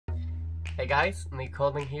Hey guys, Nick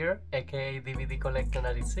Holding here, aka DVD Collector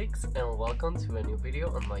 96, and welcome to a new video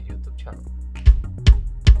on my YouTube channel.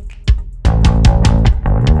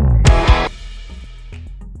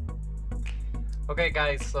 Okay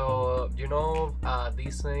guys, so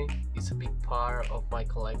Disney is a big part of my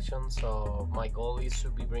collection, so my goal is to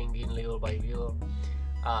be bringing little by little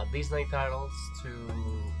Disney titles to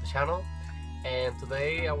the channel. And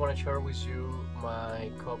today I want to share with you my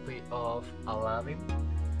copy of Aladdin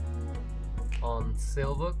on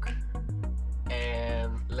SteelBook,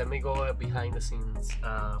 and let me go behind the scenes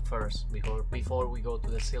first before we go to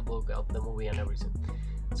the SteelBook of the movie and everything.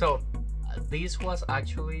 So this was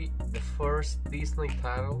actually the first Disney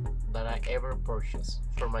title that I ever purchased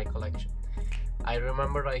for my collection. I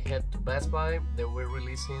remember I had to Best Buy. They were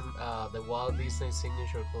releasing the Walt Disney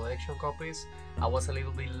Signature Collection copies. I was a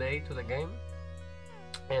little bit late to the game,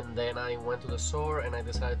 and then I went to the store and I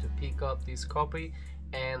decided to pick up this copy.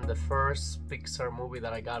 And the first Pixar movie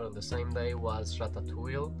that I got on the same day was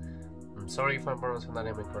Ratatouille. I'm sorry if I'm pronouncing that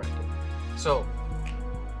name incorrectly. So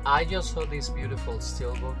I just saw this beautiful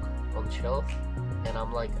SteelBook on the shelf and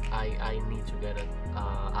I'm like, I need to get it.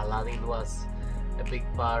 Aladdin was a big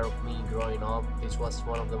part of me growing up. This was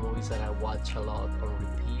one of the movies that I watched a lot on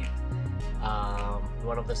repeat.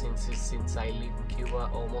 One of the things is, since I live in Cuba,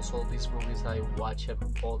 almost all these movies I watch them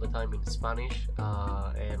all the time in Spanish,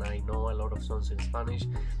 and I know a lot of songs in Spanish,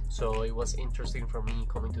 so it was interesting for me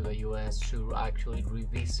coming to the US to actually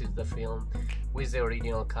revisit the film with the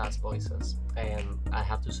original cast voices, and I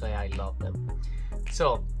have to say I love them.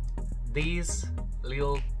 So this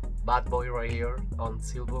little bad boy right here on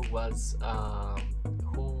SteelBook was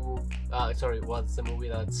was the movie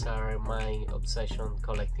that started my obsession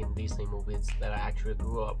collecting Disney movies that I actually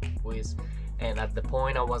grew up with. And at the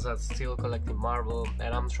point I was still collecting Marvel,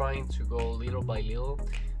 and I'm trying to go little by little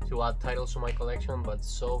to add titles to my collection, but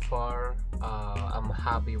so far I'm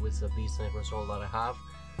happy with the Disney result that I have.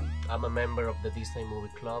 I'm a member of the Disney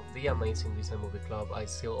Movie Club, the amazing Disney Movie Club. I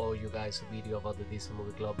still owe you guys a video about the Disney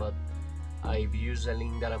Movie Club, but I've used the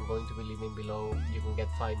link that I'm going to be leaving below. You can get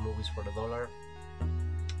 5 movies for $1,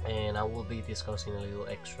 and I will be discussing a little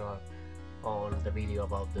extra on the video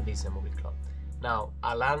about the Disney Movie Club. Now,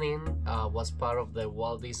 Aladdin was part of the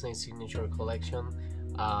Walt Disney Signature Collection.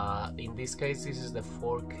 In this case, this is the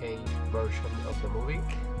 4K version of the movie.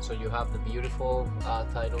 So you have the beautiful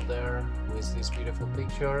title there with this beautiful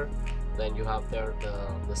picture. Then you have there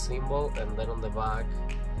the symbol, and then on the back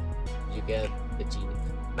you get the genie.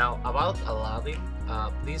 Now, about Aladdin,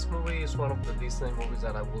 this movie is one of the Disney movies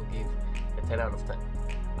that I will give a 10 out of 10.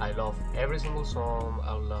 I love every single song,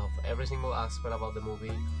 I love every single aspect about the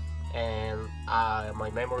movie, and my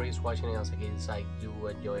memories watching it as a kid, I do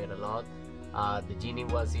enjoy it a lot. The genie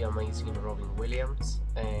was the amazing Robin Williams,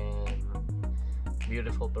 and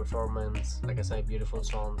beautiful performance, like I said, beautiful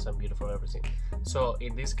songs and beautiful everything. So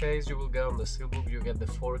in this case, you will get on the SteelBook, you get the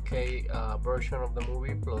 4K version of the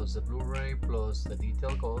movie plus the Blu-ray plus the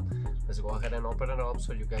detail code. Let's go ahead and open it up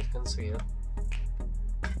so you guys can see it.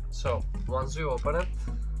 So once you open it,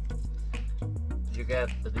 you get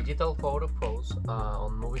the digital code, of course,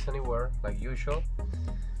 on Movies Anywhere like usual,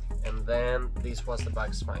 and then this was the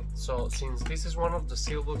back spine. So since this is one of the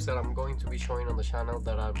SteelBooks that I'm going to be showing on the channel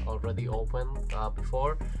that I've already opened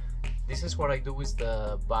before, this is what I do with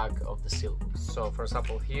the back of the SteelBook. So for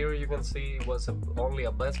example, here you can see it was only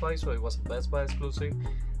a Best Buy, so it was a Best Buy exclusive.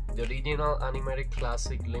 The original animated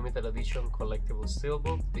classic limited edition collectible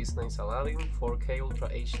SteelBook, Disney's Aladdin, 4K Ultra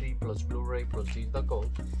HD plus Blu-ray plus digital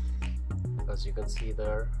code, as you can see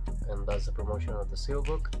there, and that's the promotion of the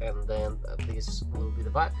SteelBook. And then this will be the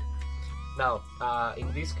back. Now,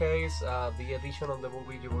 in this case, the edition of the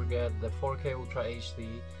movie, you will get the 4K Ultra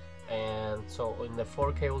HD, and so in the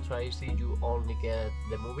 4K Ultra HD you only get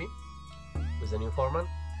the movie with the new format,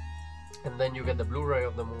 and then you get the Blu-ray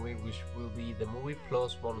of the movie, which will be the movie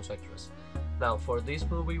plus bonus extras. Now, for this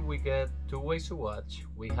movie we get 2 ways to watch.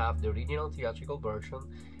 We have the original theatrical version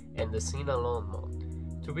and the scene alone mode.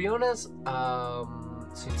 To be honest,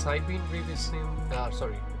 since I've been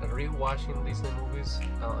rewatching Disney movies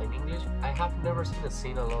in English, I have never seen a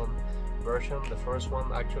scene alone version. The first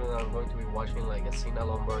one actually that I'm going to be watching like a scene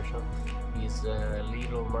alone version is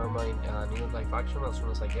Little Mermaid new live action as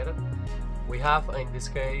soon as I get it. We have in this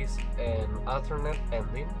case an alternate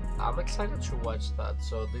ending. I'm excited to watch that.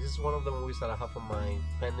 So this is one of the movies that I have on my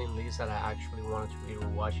pending list that I actually wanted to be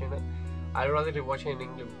rewatching it. I already rewatched it in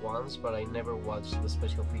English once, but I never watched the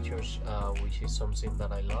special features, which is something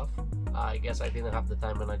that I love. I guess I didn't have the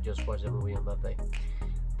time and I just watched the movie on that day.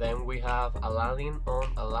 Then we have Aladdin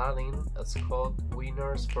on Aladdin, Scott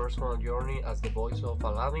Weinger's personal journey as the voice of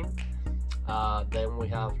Aladdin. Then we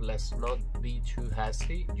have Let's Not Be Too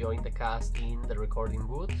Hasty, join the cast in the recording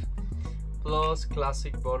booth, plus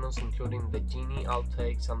classic bonus including the Genie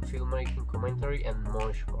outtakes and filmmaking commentary and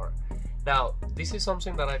much more. Now, this is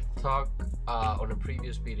something that I've talked on a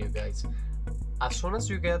previous video, guys. As soon as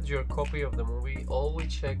you get your copy of the movie,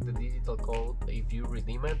 always check the digital code if you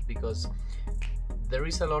redeem it, because there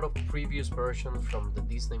is a lot of previous versions from the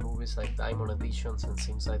Disney movies, like diamond editions and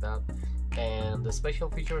things like that, and the special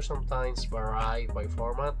features sometimes vary by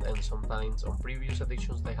format, and sometimes on previous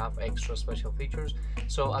editions they have extra special features.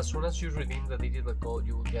 So as soon as you redeem the digital code,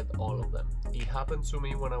 you will get all of them. It happened to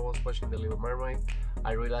me when I was watching The Little Mermaid.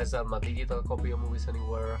 I realized that my digital copy of Movies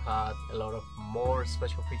Anywhere had a lot of more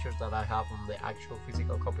special features that I have on the actual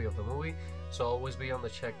physical copy of the movie, so always be on the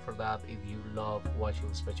check for that if you love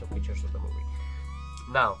watching special features of the movie.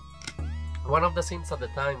 Now, one of the things at the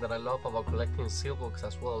time that I love about collecting steelbooks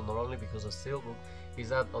as well, not only because of steelbook, is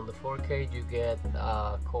that on the 4K you get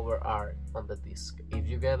cover art on the disc. If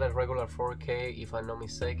you get a regular 4K, if I'm not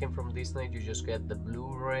mistaken, from Disney, you just get the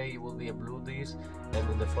Blu-ray, it will be a blue disc, and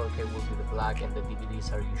then the 4K will be the black, and the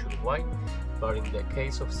DVDs are usually white. But in the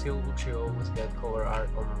case of steelbooks, you always get cover art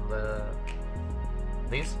on the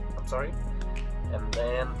disc, and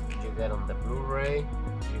then you get on the Blu-ray,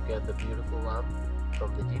 you get the beautiful lamp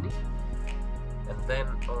from the genie, and then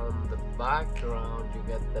on the background you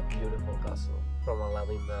get the beautiful castle from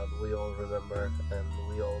Aladdin that we all remember and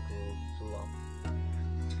we all grew to love.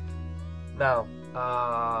 Now,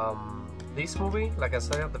 this movie, like I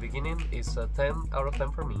said at the beginning, is a 10 out of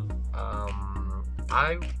 10 for me.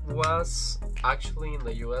 I was actually in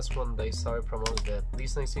the US when they started promoting the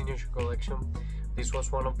Disney Signature Collection. This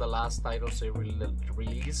was one of the last titles they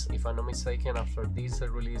released. If I'm not mistaken, after this they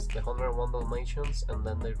released The 101 Dalmatians, and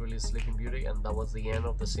then they released Sleeping Beauty, and that was the end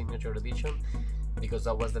of the Signature Edition, because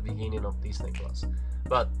that was the beginning of Disney Plus.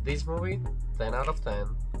 But this movie, 10 out of 10,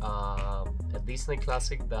 a Disney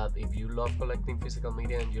classic that if you love collecting physical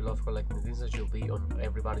media and you love collecting Disney, you'll be on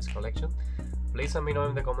everybody's collection. Please let me know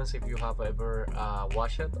in the comments if you have ever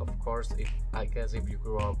watched it. Of course, I guess if you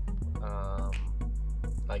grew up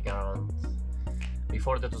like around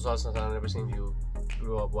before the 2000s and everything, you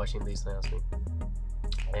grew up watching Disney as me.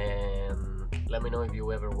 And let me know if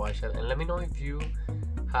you ever watched it, and let me know if you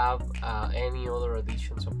have any other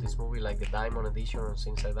editions of this movie, like the Diamond edition or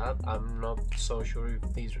things like that. I'm not so sure if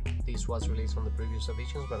this was released on the previous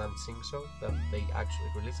editions, but I'm thinking so, that they actually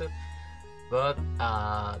released it. But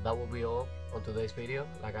that will be all on today's video.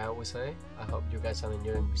 Like I always say, I hope you guys are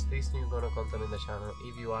enjoying this new kind of content in the channel.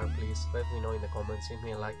 If you are, please let me know in the comments, leave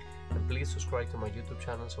me a like, and please subscribe to my YouTube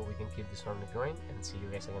channel so we can keep this family growing, and see you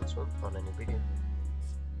guys again soon on a new video.